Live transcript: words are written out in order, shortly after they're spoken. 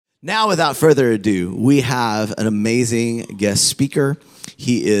Now, without further ado, we have an amazing guest speaker.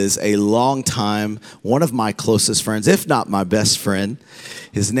 He is a longtime, one of my closest friends, if not my best friend.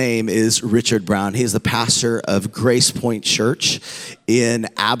 His name is Richard Brown. He is the pastor of Grace Point Church in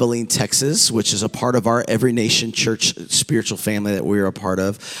Abilene, Texas, which is a part of our Every Nation Church spiritual family that we're a part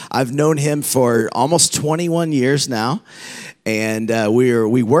of. I've known him for almost 21 years now. And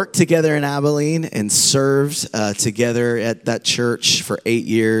we worked together in Abilene and served together at that church for 8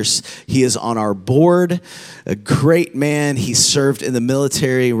 years. He is on our board, a great man. He served in the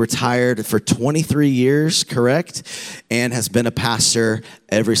military, retired for 23 years, correct? And has been a pastor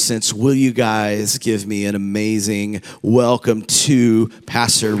ever since. Will you guys give me an amazing welcome to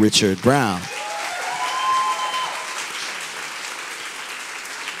Pastor Richard Brown?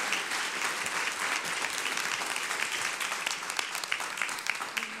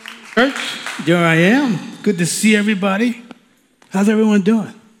 Church, here I am. Good to see everybody. How's everyone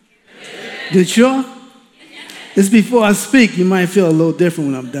doing? Good, sure? This before I speak, you might feel a little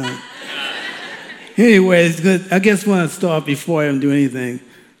different when I'm done. Anyway, it's good. I guess I want to start before I do anything.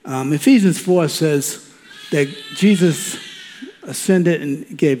 Ephesians 4 says that Jesus ascended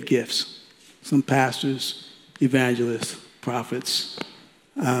and gave gifts. Some pastors, evangelists, prophets,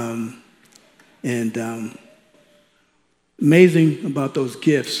 amazing about those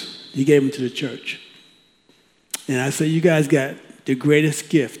gifts. He gave them to the church. And I said, you guys got the greatest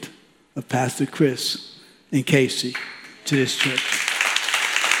gift of Pastor Chris and Casey to this church.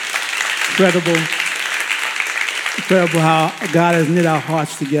 Incredible how God has knit our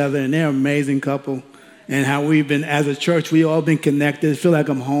hearts together, and they're an amazing couple. And how we've been, as a church, we all been connected. I feel like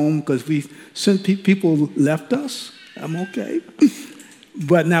I'm home because people left us. I'm okay.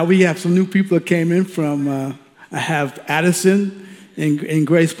 But now we have some new people that came in from, I have Addison in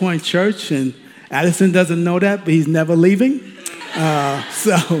Grace Point Church, and Addison doesn't know that, but he's never leaving.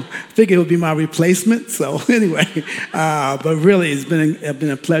 So I think it will be my replacement. So anyway, but really it's been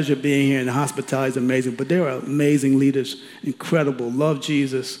a pleasure being here, and the hospitality is amazing. But they are amazing leaders, incredible, love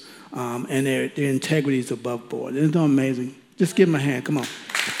Jesus, and their integrity is above board. Isn't that amazing? Just give them a hand. Come on.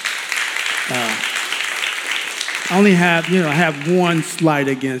 I only have, I have one slight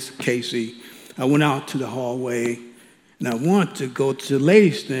against Casey. I went out to the hallway, and I want to go to the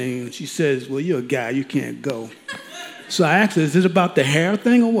ladies' thing, and she says, well, you're a guy, you can't go. So I asked her, is it about the hair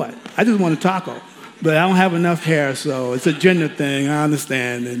thing or what? I just want a taco, but I don't have enough hair, so it's a gender thing, I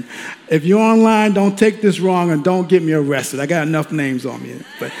understand. And if you're online, don't take this wrong and don't get me arrested. I got enough names on me.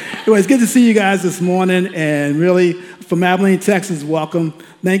 But anyway, it's good to see you guys this morning, and really, from Abilene, Texas, welcome.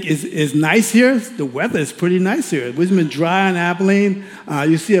 It's nice here. The weather is pretty nice here. We've been dry in Abilene.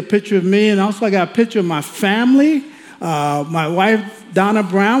 You see a picture of me, and also I got a picture of my family. My wife, Donna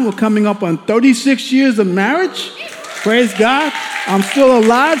Brown, we're coming up on 36 years of marriage. Praise God. I'm still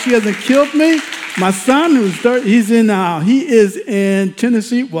alive. She hasn't killed me. My son, he is in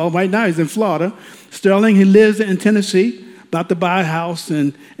Tennessee. Well, right now he's in Florida. Sterling, he lives in Tennessee. About to buy a house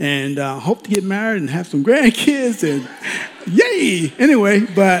and hope to get married and have some grandkids and yay! Anyway,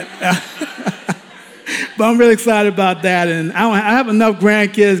 but I'm really excited about that. And I have enough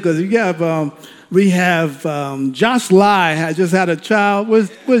grandkids because we have Josh Lai has just had a child.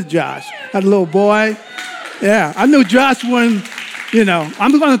 Where's Josh? Had a little boy. Yeah, I knew Josh when.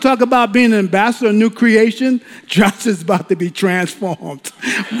 I'm going to talk about being an ambassador of new creation. Josh is about to be transformed.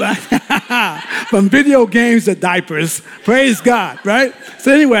 From video games to diapers. Praise God, right?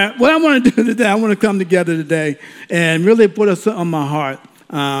 So anyway, what I want to do today, I want to come together today and really put us on my heart,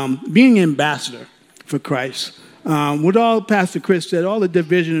 being an ambassador for Christ. With all Pastor Chris said, all the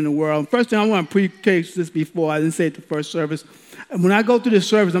division in the world. First thing I want to pre-case this before, I didn't say it the first service. When I go through this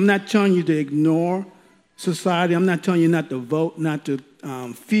service, I'm not telling you to ignore society. I'm not telling you not to vote, not to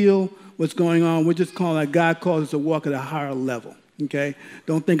feel what's going on. We're just calling that God calls us to walk at a higher level, okay?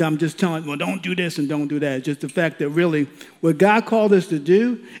 Don't think I'm just telling, well, don't do this and don't do that. It's just the fact that really what God called us to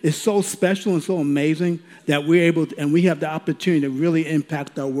do is so special and so amazing that we're able to, and we have the opportunity to really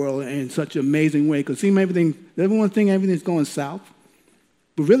impact our world in such an amazing way. Because see, everyone think everything's going south,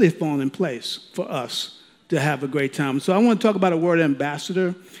 but really it's falling in place for us to have a great time. So I want to talk about a word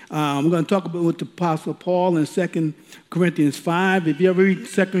ambassador. I'm going to talk about with the Apostle Paul in 2 Corinthians 5. If you ever read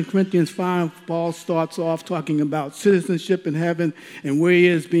 2 Corinthians 5, Paul starts off talking about citizenship in heaven and where he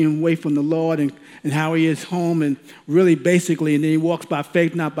is being away from the Lord and how he is home and really basically, and then he walks by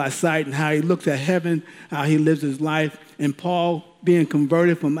faith, not by sight, and how he looks at heaven, how he lives his life. And Paul being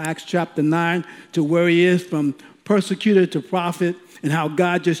converted from Acts chapter 9 to where he is from persecutor to prophet, and how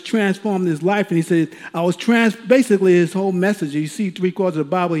God just transformed his life. And he said, basically his whole message, you see 3/4 of the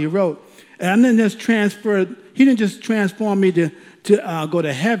Bible he wrote, And then just transferred. He didn't just transform me to go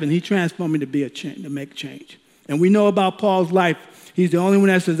to heaven. He transformed me to be a change, to make change. And we know about Paul's life. He's the only one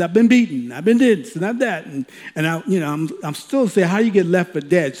that says, I've been beaten, I've been this, and I've that. And I'm still saying, how do you get left for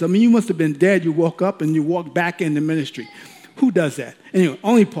dead? So, I mean, you must have been dead. You woke up and you walked back into ministry. Who does that? Anyway,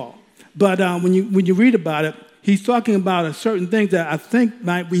 only Paul. But when you read about it, he's talking about a certain things that I think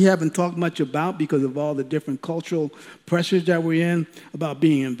we haven't talked much about because of all the different cultural pressures that we're in about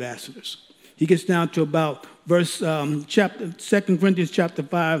being ambassadors. He gets down to about 2 Corinthians chapter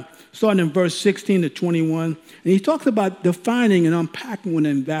 5, starting in verse 16 to 21. And he talks about defining and unpacking what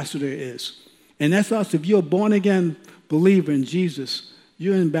an ambassador is. And that's us. If you're a born-again believer in Jesus,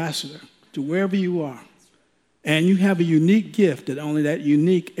 you're an ambassador to wherever you are. And you have a unique gift that only that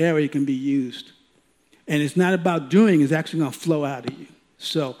unique area can be used. And it's not about doing, it's actually going to flow out of you.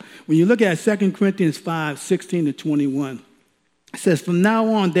 So when you look at 2 Corinthians 5, 16 to 21, it says, from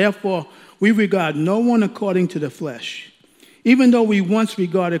now on, therefore, we regard no one according to the flesh. Even though we once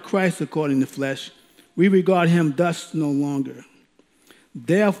regarded Christ according to the flesh, we regard him thus no longer.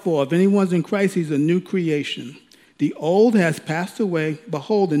 Therefore, if anyone's in Christ, he's a new creation. The old has passed away.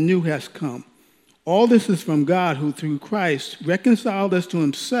 Behold, the new has come. All this is from God, who through Christ reconciled us to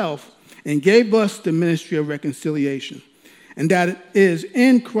himself and gave us the ministry of reconciliation. And that is,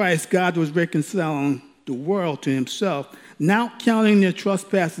 in Christ, God was reconciling the world to himself, not counting their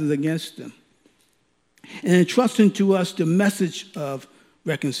trespasses against them, and entrusting to us the message of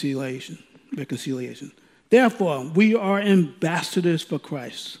reconciliation. Therefore, we are ambassadors for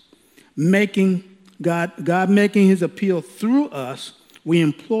Christ, making God making his appeal through us. We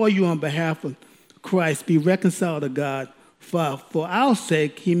implore you on behalf of Christ, be reconciled to God. For our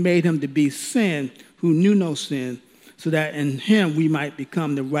sake, he made him to be sin who knew no sin, so that in him we might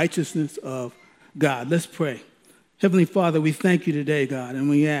become the righteousness of God. Let's pray. Heavenly Father, we thank you today, God, and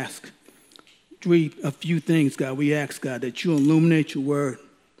we ask a few things, God. We ask, God, that you illuminate your word.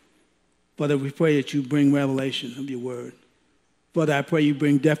 Father, we pray that you bring revelation of your word. Father, I pray you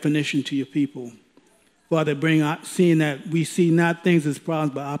bring definition to your people. Father, seeing that we see not things as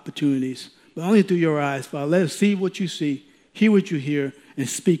problems but opportunities, but only through your eyes. Father, let us see what you see, hear what you hear, and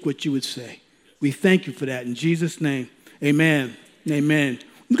speak what you would say. We thank you for that. In Jesus' name, amen. Amen.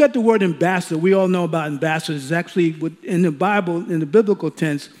 We've got the word ambassador. We all know about ambassadors. It's actually, in the Bible, in the biblical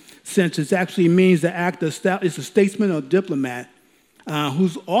sense, it actually means the act of, it's a statesman or diplomat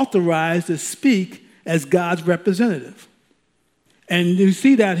who's authorized to speak as God's representative. And you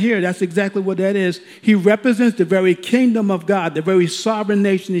see that here. That's exactly what that is. He represents the very kingdom of God, the very sovereign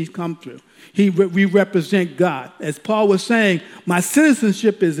nation he's come through. We represent God. As Paul was saying, my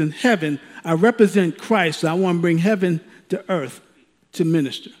citizenship is in heaven. I represent Christ, so I want to bring heaven to earth to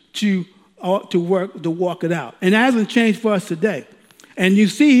minister, to work, to walk it out. And it hasn't changed for us today. And you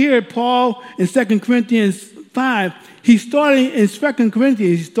see here, Paul in 2 Corinthians 5, he started in 2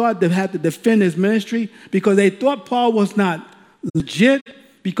 Corinthians, he started to have to defend his ministry because they thought Paul was not legit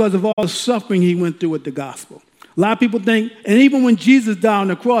because of all the suffering he went through with the gospel. A lot of people think, and even when Jesus died on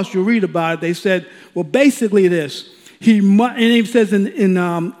the cross, you read about it, they said, well, basically this. And he says in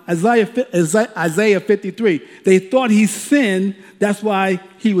Isaiah 53, they thought he sinned, that's why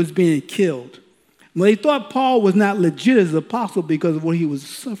he was being killed. Well, they thought Paul was not legit as an apostle because of what he was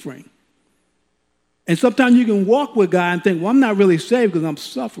suffering. And sometimes you can walk with God and think, well, I'm not really saved because I'm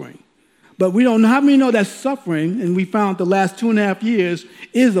suffering. But we don't know, how many know that suffering, and we found the last 2.5 years,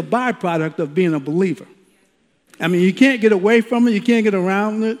 is a byproduct of being a believer. I mean, you can't get away from it. You can't get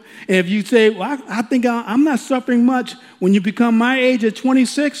around it. And if you say, well, I think I'm not suffering much, when you become my age at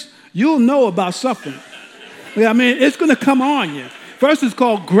 26, you'll know about suffering. I mean, it's going to come on you. First, it's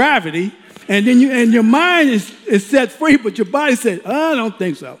called gravity, and then your mind is set free, but your body says, I don't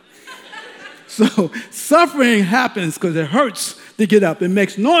think so. So suffering happens because it hurts to get up. It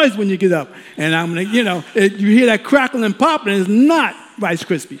makes noise when you get up. And you hear that crackle and pop, and it's not Rice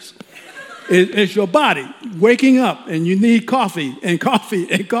Krispies. It's your body waking up, and you need coffee and coffee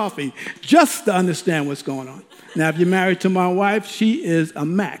and coffee just to understand what's going on. Now, if you're married to my wife, she is a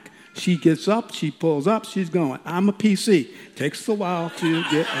Mac. She gets up, she pulls up, she's going. I'm a PC. Takes a while to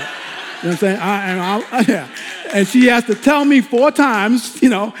get up. You know what I'm saying? And she has to tell me 4 times,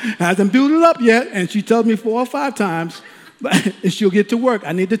 hasn't built it up yet, and she tells me 4 or 5 times, and she'll get to work.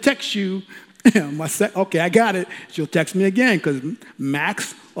 I need to text you. Okay, I got it. She'll text me again because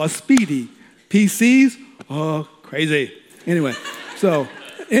Macs are speedy. PCs are crazy. Anyway.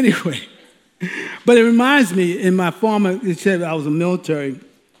 But it reminds me, in my former, it said I was in the military.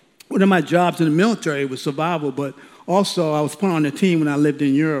 One of my jobs in the military was survival, but also I was put on a team when I lived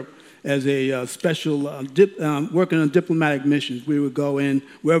in Europe as a special, working on diplomatic missions. We would go in,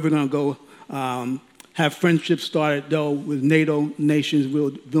 wherever we're going to go, have friendships started, though, with NATO nations. We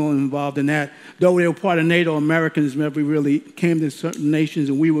were involved in that. Though they were part of NATO, Americans never really came to certain nations,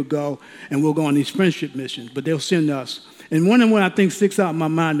 and we would go, and we'll go on these friendship missions. But they'll send us. And one of them, I think, sticks out in my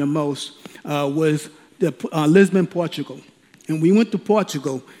mind the most was Lisbon, Portugal. And we went to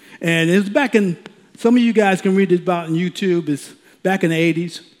Portugal, and it was back in, some of you guys can read this about on YouTube. It's back in the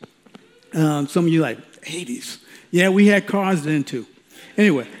 80s. Some of you like, 80s? Yeah, we had cars then, too.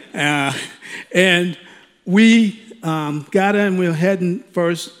 Anyway, and we got in, we were heading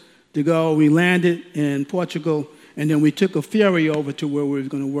first to go. We landed in Portugal, and then we took a ferry over to where we were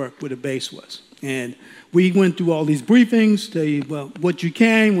going to work, where the base was. And we went through all these briefings, tell you, well, what you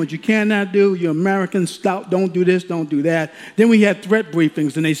can, what you cannot do. You're American, stop, don't do this, don't do that. Then we had threat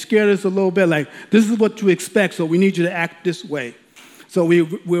briefings, and they scared us a little bit, like, this is what to expect, so we need you to act this way. So we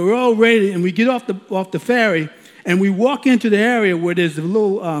were all ready, and we get off the ferry, and we walk into the area where there's a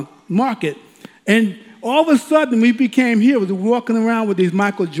little market, and all of a sudden we became heroes. We were walking around with these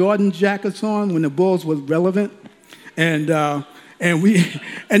Michael Jordan jackets on when the Bulls was relevant, and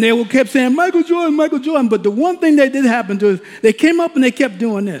they kept saying Michael Jordan, Michael Jordan. But the one thing that did happen to us, they came up and they kept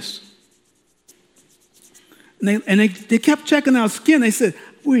doing this, and they kept checking our skin. They said,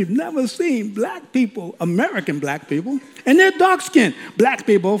 we've never seen black people, American black people, and they're dark-skinned black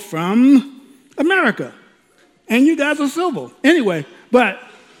people from America. And you guys are civil. Anyway, but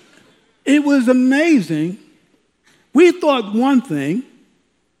it was amazing. We thought one thing,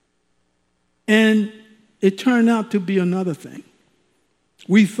 and it turned out to be another thing.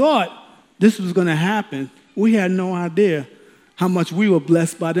 We thought this was going to happen. We had no idea how much we were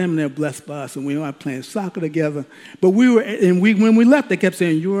blessed by them and they're blessed by us. And we were playing soccer together. But when we left, they kept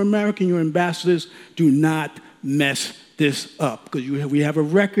saying, you're American, you're ambassadors, do not mess this up. Because we have a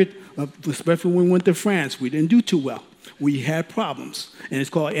record, especially when we went to France, we didn't do too well. We had problems. And it's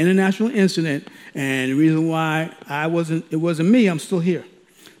called international incident. And the reason why it wasn't me, I'm still here.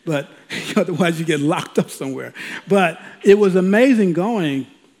 But otherwise you get locked up somewhere. But it was amazing going.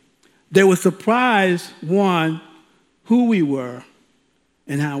 They were surprised, one, who we were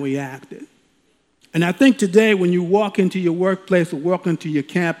and how we acted. And I think today when you walk into your workplace or walk into your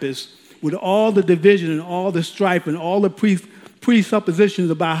campus with all the division and all the strife and all the presuppositions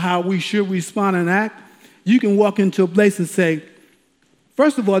about how we should respond and act, you can walk into a place and say,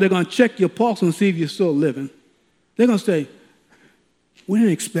 first of all, they're going to check your pulse and see if you're still living. They're going to say, we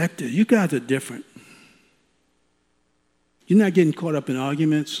didn't expect it. You guys are different. You're not getting caught up in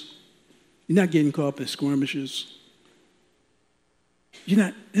arguments. You're not getting caught up in skirmishes.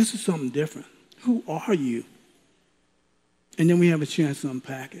 This is something different. Who are you? And then we have a chance to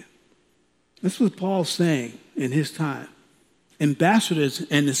unpack it. This was Paul saying in his time. Ambassadors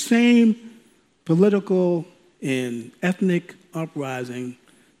and the same political and ethnic uprising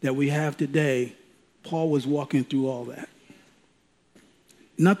that we have today, Paul was walking through all that.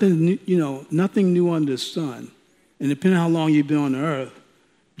 Nothing new under the sun. And depending on how long you've been on the earth,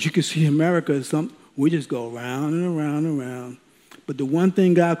 you can see America as we just go around and around and around. But the one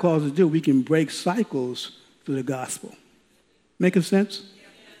thing God calls us to do, we can break cycles through the gospel. Making sense?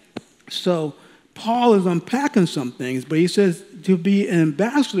 So Paul is unpacking some things, but he says to be an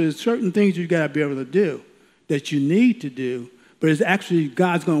ambassador, there's certain things you've got to be able to do that you need to do, but it's actually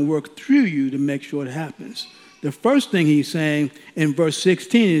God's going to work through you to make sure it happens. The first thing he's saying in verse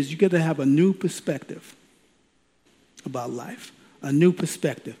 16 is you got to have a new perspective about life, a new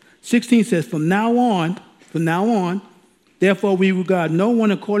perspective. 16 says, from now on, therefore we regard no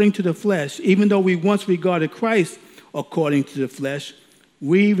one according to the flesh, even though we once regarded Christ according to the flesh,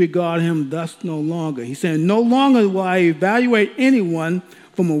 we regard him thus no longer. He's saying, no longer will I evaluate anyone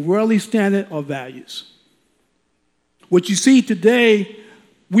from a worldly standard or values. What you see today,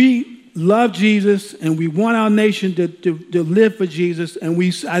 we love Jesus and we want our nation to live for Jesus. And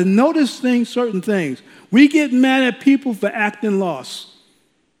I notice certain things. We get mad at people for acting lost,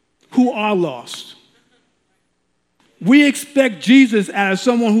 who are lost. We expect Jesus out of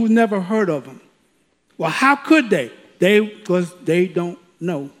someone who's never heard of him. Well, how could they? Because they don't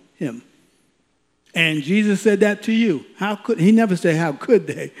know him. And Jesus said that to you. He never said how could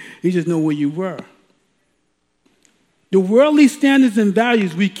they. He just knew where you were. The worldly standards and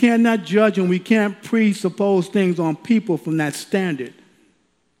values, we cannot judge and we can't presuppose things on people from that standard.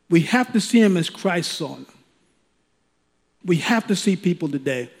 We have to see them as Christ saw them. We have to see people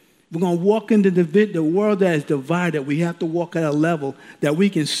today. We're going to walk into the world that is divided. We have to walk at a level that we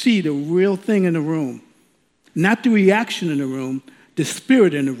can see the real thing in the room. Not the reaction in the room, the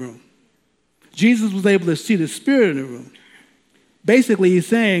spirit in the room. Jesus was able to see the spirit in the room. Basically, he's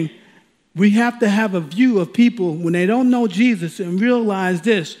saying, we have to have a view of people when they don't know Jesus and realize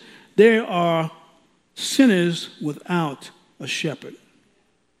this. there are sinners without a shepherd.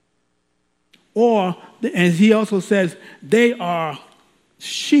 Or, and he also says, they are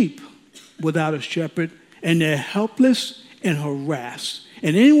sheep without a shepherd, and they're helpless and harassed.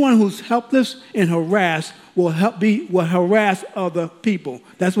 And anyone who's helpless and harassed will harass other people.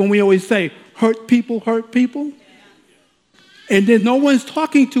 That's when we always say, hurt people, hurt people. And then no one's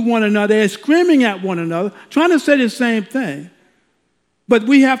talking to one another. They're screaming at one another, trying to say the same thing. But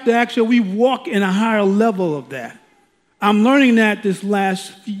we have to actually, we walk in a higher level of that. I'm learning that this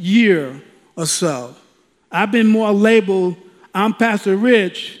last year or so. I've been more labeled, I'm Pastor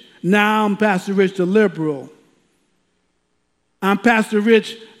Rich, now I'm Pastor Rich the liberal. I'm Pastor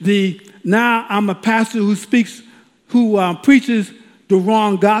Rich now I'm a pastor who preaches the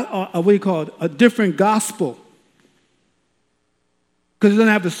wrong a different gospel. Because it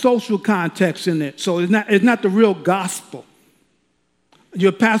doesn't have the social context in it. So it's not the real gospel.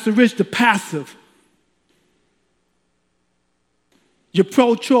 You're Pastor Rich the passive. You're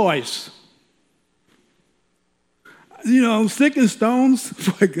pro-choice. Stick and stones,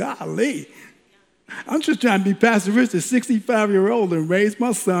 boy, golly. I'm just trying to be Pastor Rich, the 65-year-old, and raise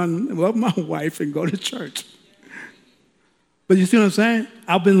my son, love my wife, and go to church. But you see what I'm saying?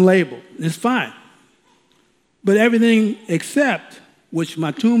 I've been labeled. It's fine. But everything except, which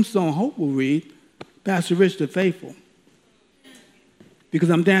my tombstone hope will read, Pastor Rich the faithful. Because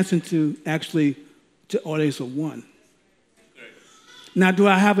I'm dancing to audience of one. Now, do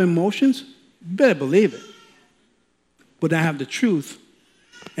I have emotions? You better believe it. But I have the truth,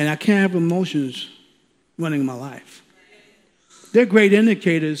 and I can't have emotions running my life. They're great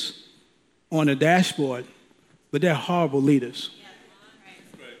indicators on the dashboard, but they're horrible leaders.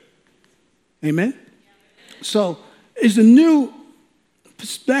 Amen? So it's a new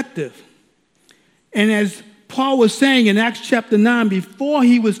perspective. And as Paul was saying in Acts chapter 9, before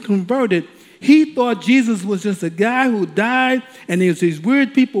he was converted, he thought Jesus was just a guy who died, and there's these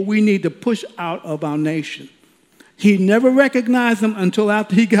weird people we need to push out of our nation. He never recognized him until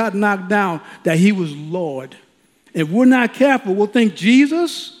after he got knocked down that he was Lord. If we're not careful, we'll think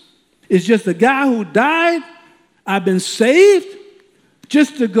Jesus is just a guy who died. I've been saved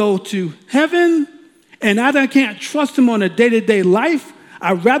just to go to heaven, and I can't trust him on a day-to-day life.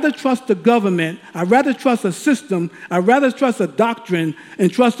 I'd rather trust the government. I'd rather trust a system. I'd rather trust a doctrine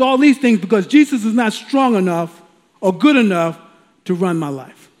and trust all these things because Jesus is not strong enough or good enough to run my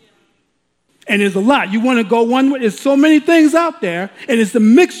life. And there's a lot. You want to go one way. There's so many things out there, and it's a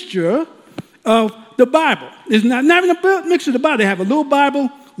mixture of the Bible. It's not even a mixture of the Bible. They have a little Bible,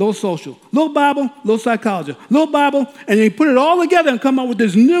 little social, little Bible, little psychology, little Bible, and they put it all together and come up with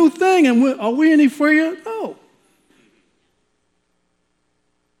this new thing. And are we any freer? No.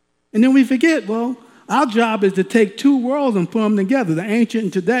 And then we forget, our job is to take two worlds and put them together, the ancient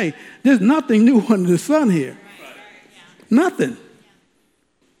and today. There's nothing new under the sun here. Nothing.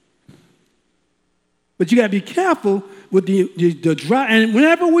 But you got to be careful with the dry. And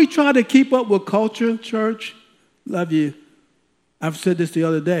whenever we try to keep up with culture, church, love you. I've said this the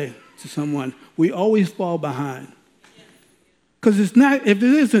other day to someone. We always fall behind. Because it's not, if it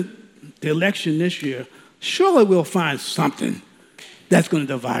isn't the election this year, surely we'll find something that's going to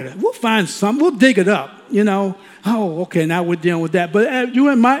divide us. We'll find something. We'll dig it up, Oh, okay, now we're dealing with that. But at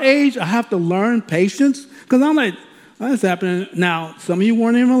my age, I have to learn patience. Because I'm like, this happening now. Some of you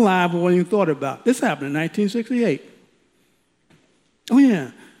weren't even alive or weren't even thought about. This happened in 1968. Oh,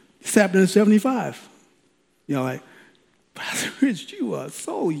 yeah. This happened in 75. Like, Pastor Rich, you are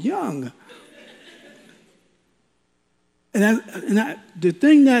so young. The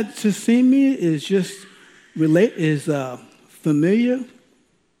thing that just seemed me is just familiar.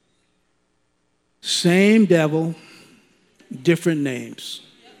 Same devil, different names.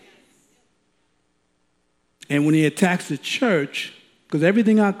 And when he attacks the church, because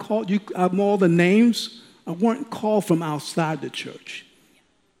everything I called you, all the names, I weren't called from outside the church.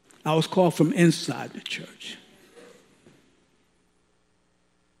 I was called from inside the church.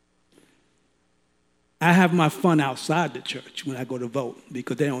 I have my fun outside the church when I go to vote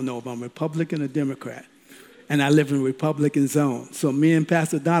because they don't know if I'm Republican or Democrat. And I live in a Republican zone. So me and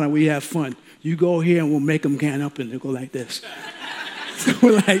Pastor Donna, we have fun. You go here and we'll make them can up and they'll go like this. So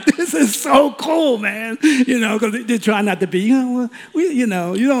we're like, this is so cool, man. Because they're trying not to be, you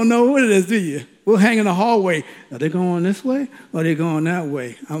don't know what it is, do you? We'll hang in the hallway. Are they going this way or are they going that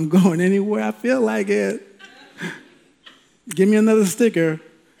way? I'm going anywhere I feel like it. Give me another sticker,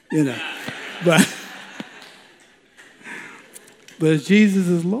 But Jesus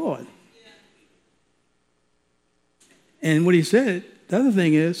is Lord. And what he said, the other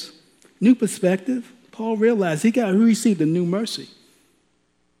thing is, new perspective. Paul realized he received a new mercy.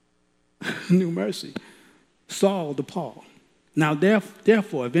 New mercy. Saul to Paul. Now,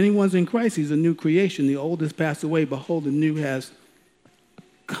 therefore, if anyone's in Christ, he's a new creation. The old has passed away. Behold, the new has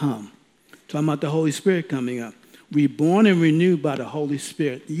come. Talking about the Holy Spirit coming up. Reborn and renewed by the Holy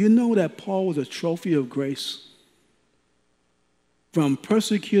Spirit. You know that Paul was a trophy of grace? From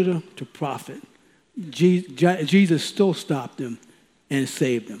persecutor to prophet, Jesus still stopped him and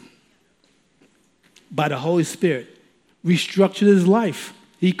saved him. By the Holy Spirit, restructured his life.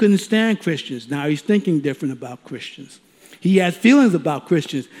 He couldn't stand Christians. Now he's thinking different about Christians. He had feelings about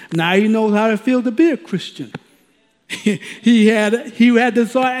Christians. Now he knows how to feel to be a Christian. He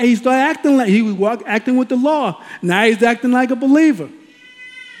started acting like he was acting with the law. Now he's acting like a believer.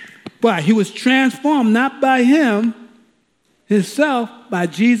 But he was transformed not by himself, by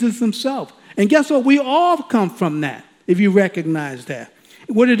Jesus himself. And guess what? We all come from that, if you recognize that.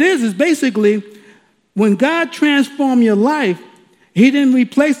 What it is basically when God transformed your life, he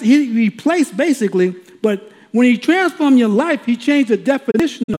replaced basically, but when he transformed your life, he changed the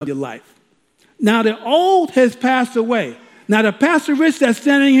definition of your life. Now the old has passed away. Now the Pastor Rich that's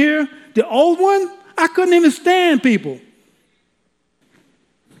standing here, the old one, I couldn't even stand people.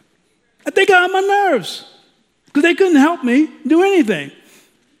 They got on my nerves because they couldn't help me do anything.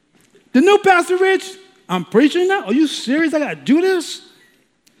 The new Pastor Rich, I'm preaching now. Are you serious? I got to do this?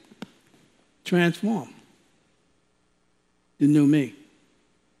 Transform. The new me.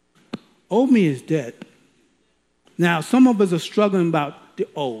 Old me is dead. Now, some of us are struggling about the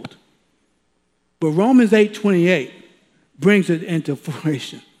old. But Romans 8:28 brings it into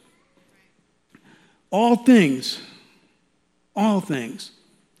fruition. All things are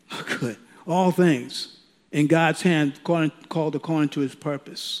good. All things in God's hand called according to his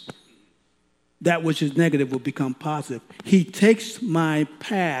purpose. That which is negative will become positive. He takes my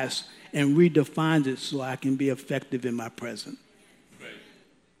past and redefines it so I can be effective in my present. Right.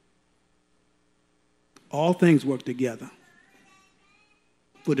 All things work together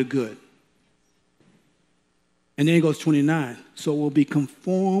for the good. And then he goes 29. So we'll be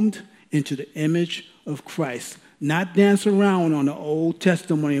conformed into the image of Christ. Not dance around on the old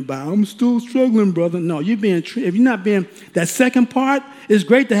testimony about, I'm still struggling, brother. No, if you're not being, that second part is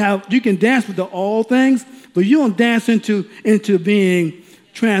great to have. You can dance with the all things, but you don't dance into being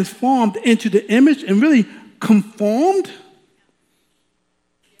transformed into the image and really conformed.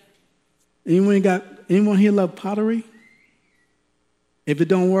 Anyone here love pottery? If it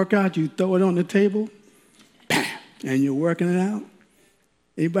don't work out, you throw it on the table, and you're working it out.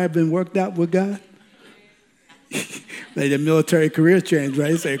 Anybody been worked out with God? Like the military career change,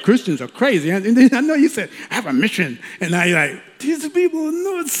 right? You say Christians are crazy. And I know you said, I have a mission. And now you're like, these people are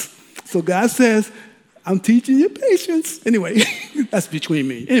nuts. So God says, I'm teaching you patience. Anyway, that's between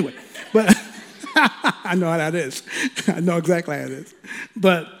me. Anyway, but I know how that is. I know exactly how it is.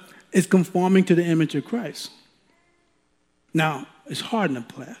 But it's conforming to the image of Christ. Now, it's hard in the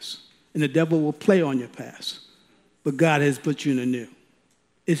past. And the devil will play on your past. But God has put you in the new.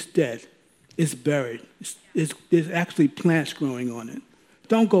 It's dead. It's buried. There's actually plants growing on it.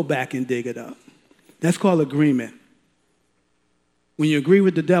 Don't go back and dig it up. That's called agreement. When you agree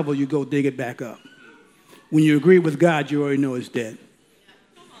with the devil, you go dig it back up. When you agree with God, you already know it's dead.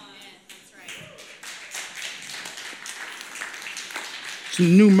 So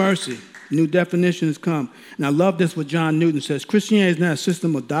new mercy, new definition has come. And I love this what John Newton says. Christianity is not a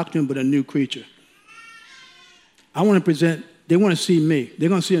system of doctrine, but a new creature. I want to present, they want to see me. They're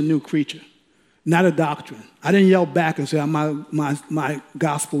going to see a new creature. Not a doctrine. I didn't yell back and say, my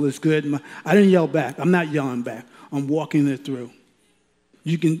gospel is good. I didn't yell back. I'm not yelling back. I'm walking it through.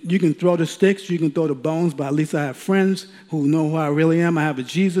 You can throw the sticks, you can throw the bones, but at least I have friends who know who I really am. I have a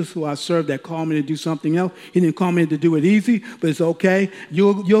Jesus who I serve that called me to do something else. He didn't call me to do it easy, but it's okay.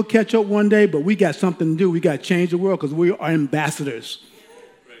 You'll catch up one day, but we got something to do. We got to change the world because we are ambassadors.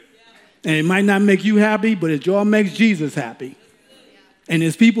 And it might not make you happy, but it all makes Jesus happy. And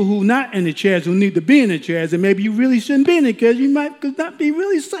there's people who are not in the chairs who need to be in the chairs, and maybe you really shouldn't be in the chairs. You might not be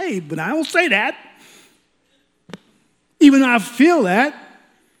really saved, but I don't say that. Even though I feel that,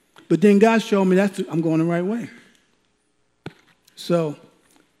 but then God showed me I'm going the right way. So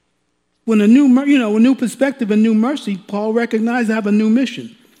when a new perspective, a new mercy, Paul recognized I have a new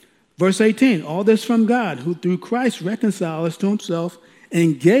mission. Verse 18, all this from God, who through Christ reconciled us to himself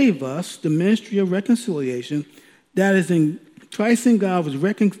and gave us the ministry of reconciliation. That is, in Christ and God was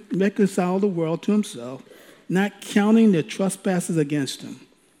reconciled the world to himself, not counting their trespasses against him,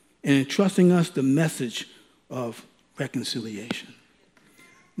 and entrusting us the message of reconciliation.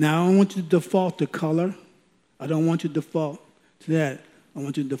 Now, I don't want you to default to color. I don't want you to default to that. I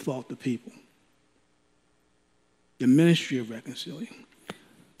want you to default to people. The ministry of reconciliation.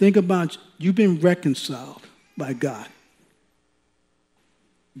 Think about you've been reconciled by God.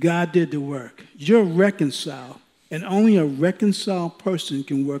 God did the work. You're reconciled. And only a reconciled person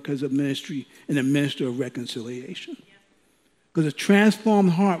can work as a ministry and a minister of reconciliation. Because a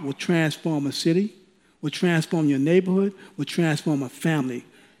transformed heart will transform a city, will transform your neighborhood, will transform a family.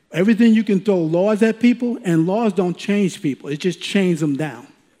 Everything you can throw laws at people, and laws don't change people. It just chains them down.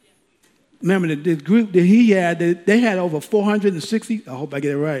 Remember, the group that he had, they had over 460, I hope I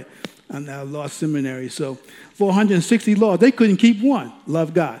get it right. I'm now law seminary, so 460 laws. They couldn't keep one,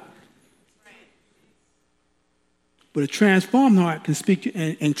 love God. But a transformed heart can speak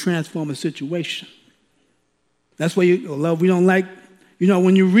and transform a situation. That's why love we don't like. You know,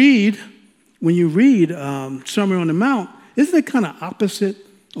 when you read Sermon on the Mount, isn't it kind of opposite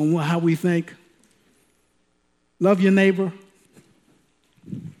on how we think? Love your neighbor.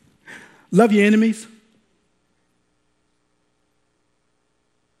 Love your enemies.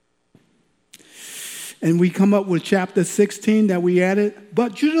 And we come up with chapter 16 that we added.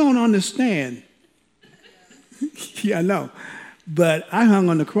 But you don't understand. Yeah, I know. But I hung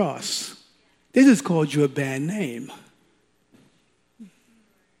on the cross. They just called you a bad name.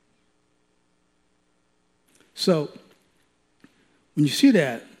 So, when you see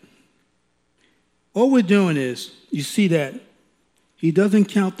that, all we're doing is, you see that he doesn't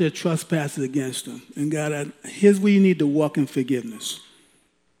count their trespasses against them. And God, here's where you need to walk in forgiveness.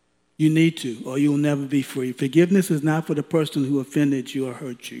 You need to, or you'll never be free. Forgiveness is not for the person who offended you or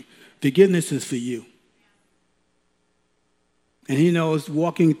hurt you. Forgiveness is for you. And he knows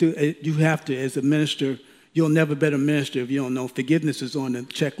walking through, you have to, as a minister, you'll never be a minister if you don't know forgiveness is on the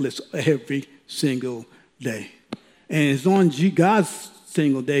checklist every single day. And it's on God's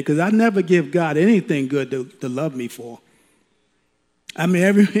single day, because I never give God anything good to love me for. I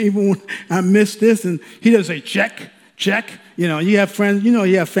mean, even when I miss this, and he doesn't say, check, check. You know, you have friends,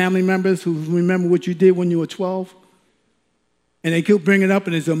 you have family members who remember what you did when you were 12. And they keep bringing it up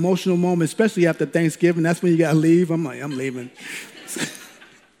in this emotional moment, especially after Thanksgiving. That's when you got to leave. I'm like, I'm leaving.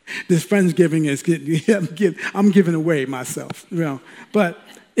 This Friendsgiving is, I'm giving away myself. You know. But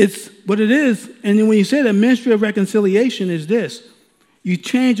it's what it is. And then when you say the ministry of reconciliation is this, you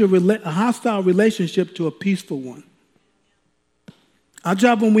change a hostile relationship to a peaceful one. Our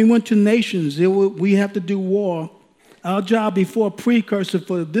job when we went to nations, we have to do war. Our job before precursor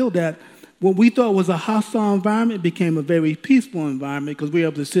for to build that, what we thought was a hostile environment became a very peaceful environment because we were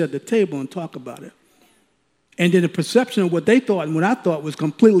able to sit at the table and talk about it. And then the perception of what they thought and what I thought was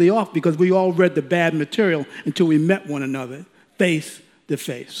completely off because we all read the bad material until we met one another face to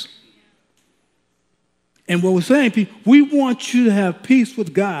face. And what we're saying, we want you to have peace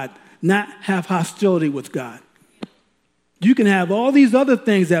with God, not have hostility with God. You can have all these other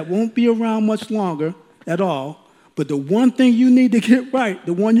things that won't be around much longer at all, but the one thing you need to get right,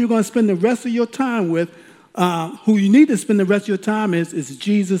 the one you're going to spend the rest of your time with, who you need to spend the rest of your time is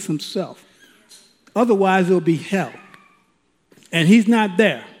Jesus himself. Otherwise, it'll be hell. And he's not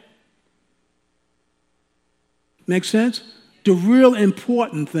there. Make sense? The real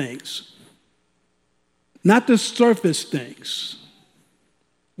important things, not the surface things.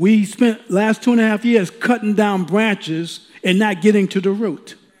 We spent last 2.5 years cutting down branches and not getting to the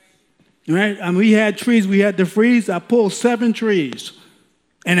root. Right? I mean, we had trees we had to freeze. I pulled 7 trees.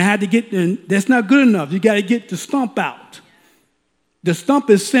 And I had to get, and that's not good enough. You got to get the stump out. The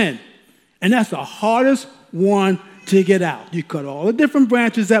stump is sin. And that's the hardest one to get out. You cut all the different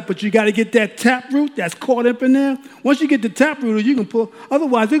branches out, but you got to get that taproot that's caught up in there. Once you get the taproot, you can pull,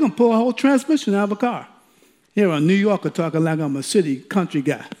 otherwise they're going to pull a whole transmission out of a car. Here in New York, I'm talking like I'm a city country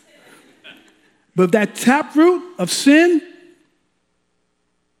guy. But that taproot of sin,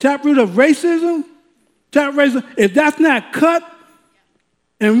 taproot of racism, if that's not cut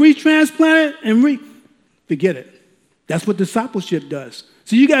and retransplanted and forget it. That's what discipleship does.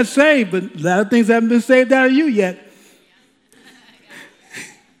 So you got saved, but a lot of things haven't been saved out of you yet.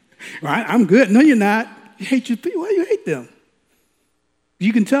 Right? I'm good. No, you're not. You hate your people. Why do you hate them?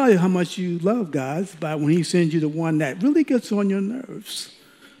 You can tell how much you love God by when he sends you the one that really gets on your nerves.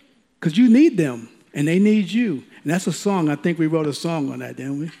 Because you need them, and they need you. And that's a song. I think we wrote a song on that,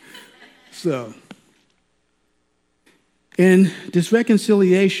 didn't we? So, in this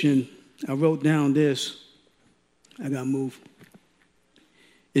reconciliation, I wrote down this. I got to move.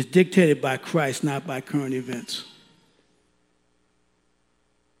 It's dictated by Christ, not by current events.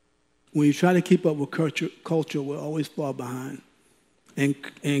 When you try to keep up with culture will always fall behind.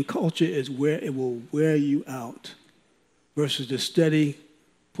 And culture is where it will wear you out versus the steady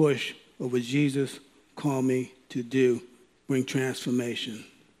push of what Jesus called me to do, bring transformation.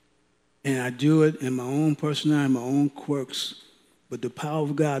 And I do it in my own personality, my own quirks, but the power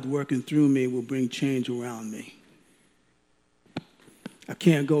of God working through me will bring change around me. I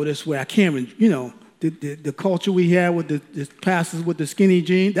can't go this way. I can't, the culture we had with the pastors with the skinny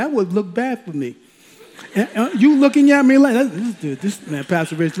jeans, that would look bad for me. And you looking at me like, this man,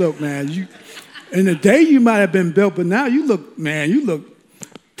 Pastor Rich, look, man, in the day you might have been built, but now you look,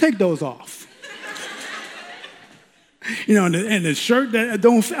 take those off. And the shirt that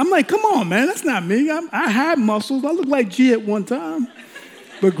don't fit. I'm like, come on, man, that's not me. I had muscles. I looked like G at one time.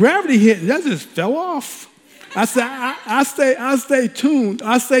 But gravity hit, and that just fell off. I said, I stay tuned.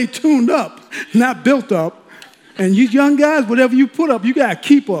 I stay tuned up, not built up. And you young guys, whatever you put up, you got to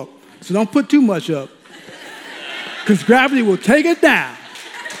keep up. So don't put too much up. Because gravity will take it down.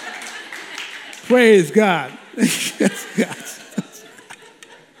 Praise God.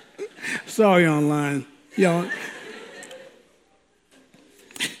 Sorry, online.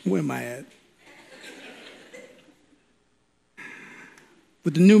 Where am I at?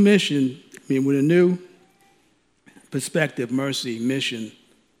 With the new mission, with a new perspective, mercy, mission,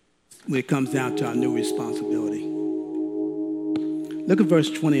 when it comes down to our new responsibility. Look at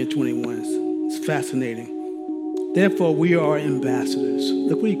verse 20 and 21. It's fascinating. Therefore, we are ambassadors.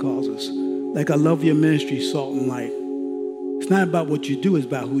 Look what he calls us. Like I love your ministry, salt and light. It's not about what you do, it's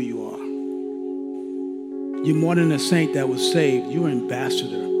about who you are. You're more than a saint that was saved. You're an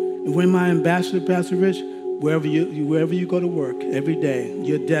ambassador. And when my ambassador, Pastor Rich, wherever you go to work every day,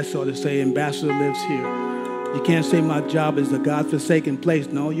 your desk ought to say, ambassador lives here. You can't say my job is a God-forsaken place.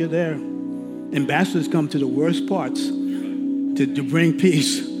 No, you're there. Ambassadors come to the worst parts to bring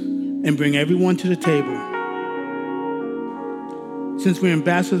peace and bring everyone to the table. Since we're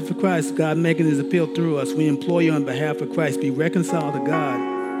ambassadors for Christ, God making his appeal through us, we implore you on behalf of Christ, be reconciled to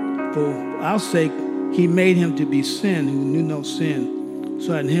God. For our sake, he made him to be sin who knew no sin,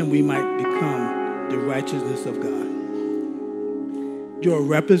 so that in him we might become the righteousness of God. You're a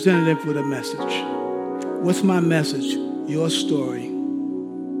representative for the message. What's my message? Your story.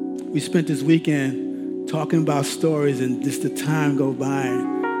 We spent this weekend talking about stories, and just the time go by.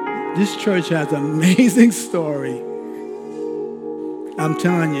 This church has an amazing story. I'm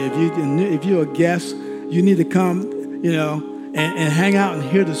telling you, if you're a guest, you need to come, and hang out and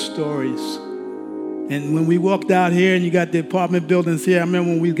hear the stories. And when we walked out here and you got the apartment buildings here, I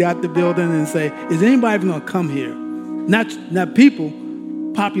remember when we got the building and say, is anybody even going to come here? Not people,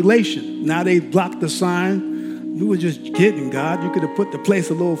 population. Now they blocked the sign. We were just kidding, God. You could have put the place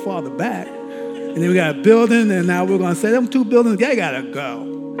a little farther back. And then we got a building, and now we're going to say, them two buildings, they got to go.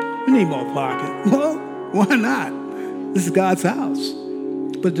 We need more parking. Well, why not? This is God's house.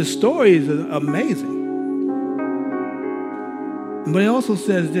 But the story is amazing. But it also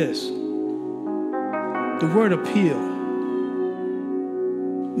says this. The word appeal.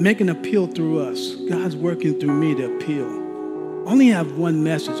 Make an appeal through us. God's working through me to appeal. Only have one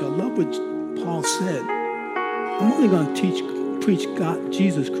message. I love what Paul said. I'm only going to preach God,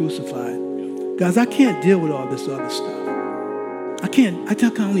 Jesus crucified. Guys, I can't deal with all this other stuff. I can't.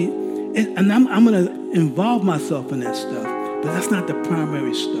 And I'm going to involve myself in that stuff. But that's not the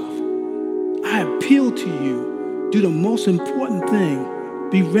primary stuff. I appeal to you. Do the most important thing.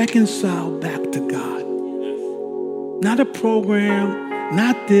 Be reconciled back to God. Not a program,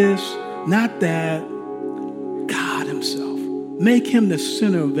 not this, not that. God himself. Make him the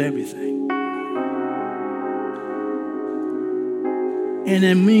center of everything. And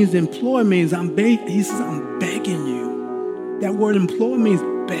it means employ means he says, I'm begging you. That word employ means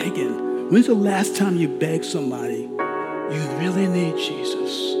begging. When's the last time you begged somebody? You really need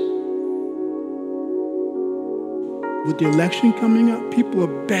Jesus. With the election coming up, people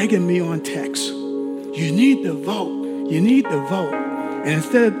are begging me on text. You need to vote. You need to vote. And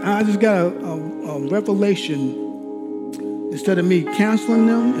instead, I just got a revelation. Instead of me canceling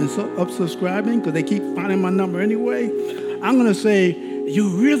them and unsubscribing, because they keep finding my number anyway, I'm going to say, you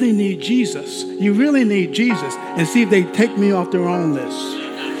really need Jesus. You really need Jesus. And see if they take me off their own list.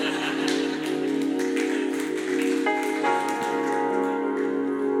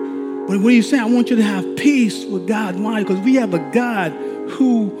 But what are you saying? I want you to have peace with God. Why? Because we have a God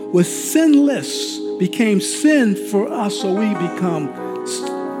who was sinless, became sin for us so we become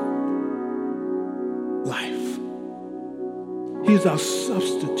life. He's our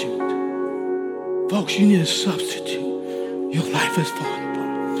substitute. Folks, you need a substitute. Your life is falling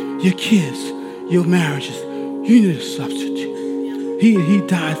apart. Your kids, your marriages, you need a substitute. He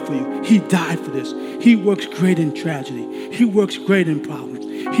died for you. He died for this. He works great in tragedy. He works great in problems.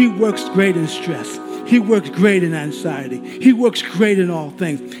 He works great in stress. He works great in anxiety. He works great in all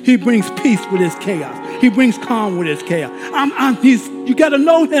things. He brings peace with his chaos. He brings calm with his chaos. You got to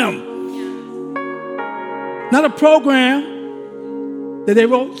know him. Not a program. that they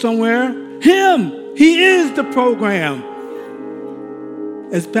wrote somewhere? Him. He is the program.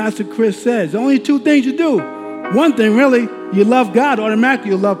 As Pastor Chris says, only two things you do. One thing, really, you love God,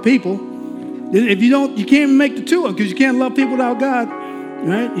 automatically you'll love people. If you don't, you can't make the two, because you can't love people without God,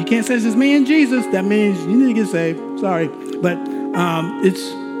 right? You can't say it's just me and Jesus. That means you need to get saved. Sorry. But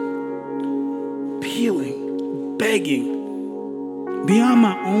it's appealing, begging, beyond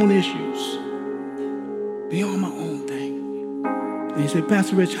my own issues, beyond my own thing. And you say,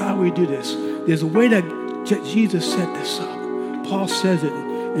 Pastor Rich, how do we do this? There's a way that Jesus set this up. Paul says it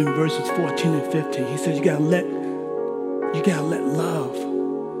in verses 14 and 15. He says you gotta let love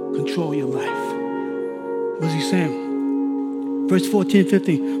control your life. What's he saying? Verse 14 and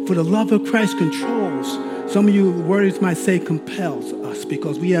 15. For the love of Christ controls. Some of you words might say compels us,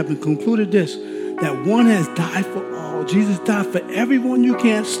 because we have concluded this, that one has died for all. Jesus died for everyone you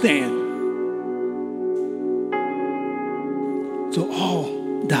can't stand. So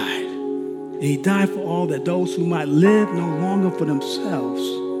all died. And he died for all, that those who might live no longer for themselves,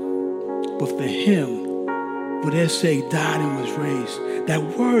 but for him, for their sake died and was raised. That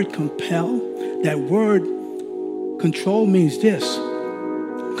word compel, that word control means this: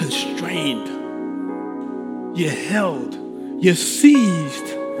 constrained. You're held. You're seized.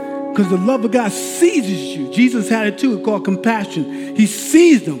 Because the love of God seizes you. Jesus had it too. It's called compassion. He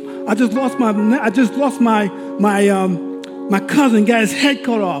seized them. I just lost my cousin, got his head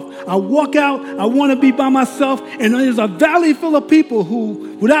cut off. I walk out, I want to be by myself, and there's a valley full of people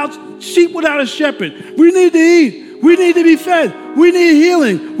who, without sheep, without a shepherd. We need to eat. We need to be fed. We need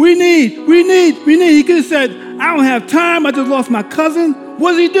healing. We need. He could have said, I don't have time. I just lost my cousin.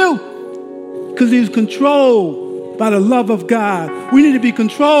 What does he do? Because he was controlled by the love of God. We need to be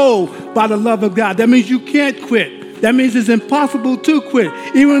controlled by the love of God. That means you can't quit. That means it's impossible to quit.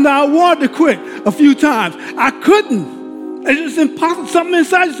 Even though I wanted to quit a few times, I couldn't. It's impossible. Something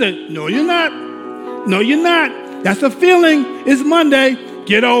inside you said, no, you're not. No, you're not. That's a feeling. It's Monday.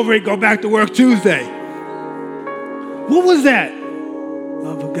 Get over it. Go back to work Tuesday. What was that?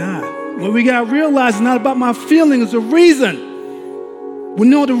 Love of God. What we got to realize is not about my feelings. It's a reason. We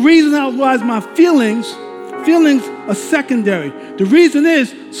know the reason I was my feelings. Feelings are secondary. The reason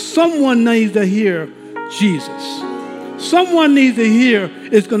is someone needs to hear Jesus. Someone needs to hear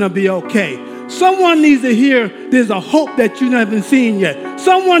it's going to be okay. Someone needs to hear there's a hope that you haven't seen yet.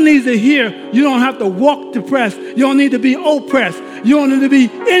 Someone needs to hear you don't have to walk depressed. You don't need to be oppressed. You don't need to be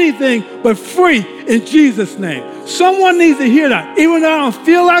anything but free in Jesus' name. Someone needs to hear that. Even though I don't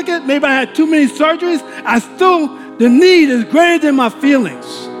feel like it, maybe I had too many surgeries, the need is greater than my feelings.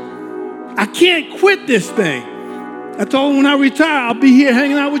 I can't quit this thing. I told them when I retire, I'll be here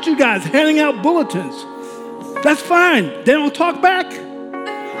hanging out with you guys, handing out bulletins. That's fine. They don't talk back.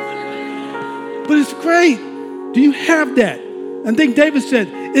 But it's great. Do you have that? I think David said,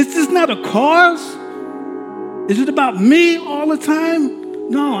 is this not a cause? Is it about me all the time?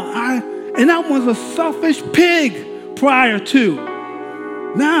 No, and I was a selfish pig prior to.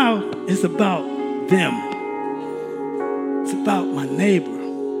 Now it's about them. It's about my neighbor,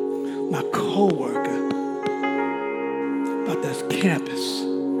 my coworker, about this campus.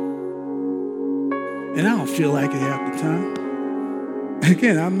 And I don't feel like it half the time.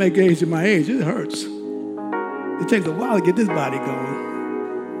 Again, I make age at my age. It hurts. It takes a while to get this body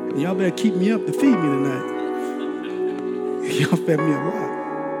going. And y'all better keep me up to feed me tonight. Y'all fed me a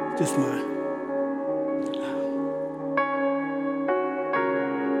lot. Just mine.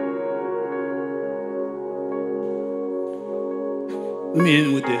 Let me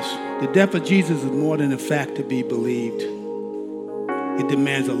end with this. The death of Jesus is more than a fact to be believed. It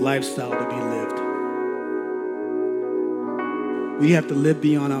demands a lifestyle to be lived. We have to live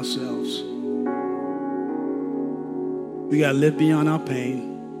beyond ourselves. We got to live beyond our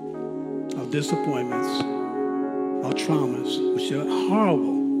pain, our disappointments, our traumas, which are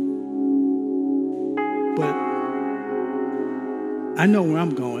horrible. But I know where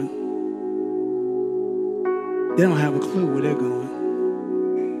I'm going. They don't have a clue where they're going.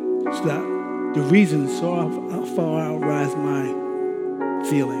 So that the reason so far outrise my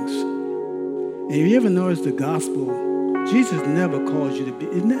feelings. And if you ever notice the gospel, Jesus never calls you to be.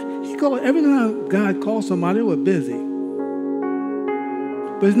 Every time God calls somebody, we're busy.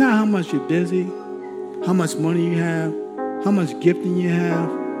 But it's not how much you're busy, how much money you have, how much gifting you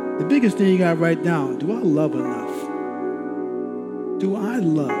have. The biggest thing you got to write down, do I love enough? Do I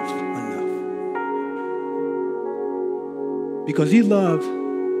love enough? Because he loved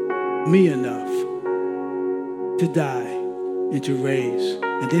me enough to die and to raise.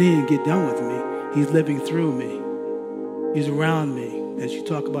 And then he didn't get done with me. He's living through me. He's around me as you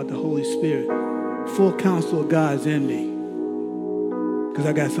talk about the Holy Spirit. Full counsel of God is in me. because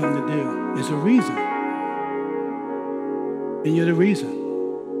I got something to do. It's a reason. And you're the reason.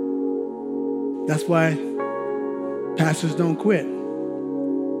 That's why pastors don't quit,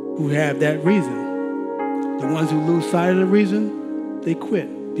 who have that reason. The ones who lose sight of the reason, they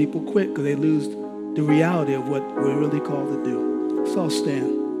quit. People quit because they lose the reality of what we're really called to do. Let's all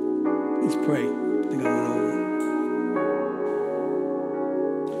stand. Let's pray. I think I went over.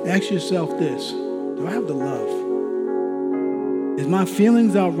 Ask yourself this. Do I have the love? Is my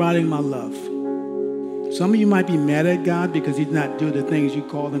feelings outriding my love? Some of you might be mad at God because he's not doing the things you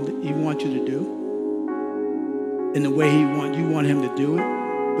call him, he wants you to do in the way you want him to do it.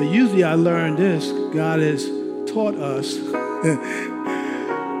 But usually I learned this. God has taught us,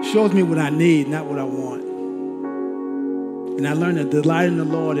 shows me what I need, not what I want. And I learned to delight in the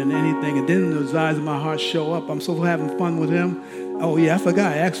Lord in anything. And then the desires of my heart show up. I'm so having fun with him. Oh yeah, I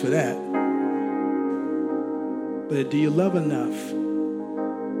forgot I asked for that. But do you love enough?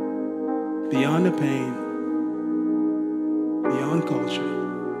 Beyond the pain, beyond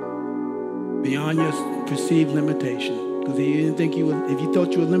culture, beyond your perceived limitation. Because he didn't think you would, if you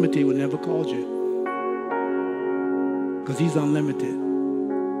thought you were limited, he would never called you. Because he's unlimited.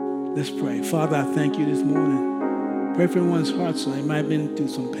 Let's pray. Father, I thank you this morning. Pray for everyone's heart, so they might have been through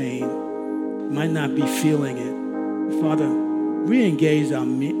some pain, might not be feeling it. Father, re-engage our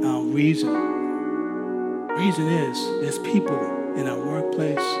reason. Reason is, there's people in our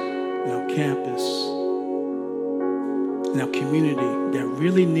workplace, in our campus, in our community that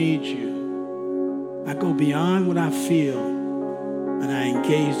really need you. I go beyond what I feel, and I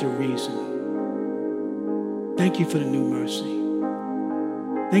engage the reason. Thank you for the new mercy.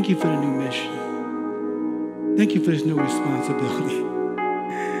 Thank you for the new mission. Thank you for this new responsibility.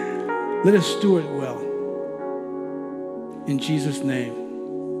 Let us steward well. In Jesus' name,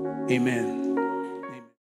 amen.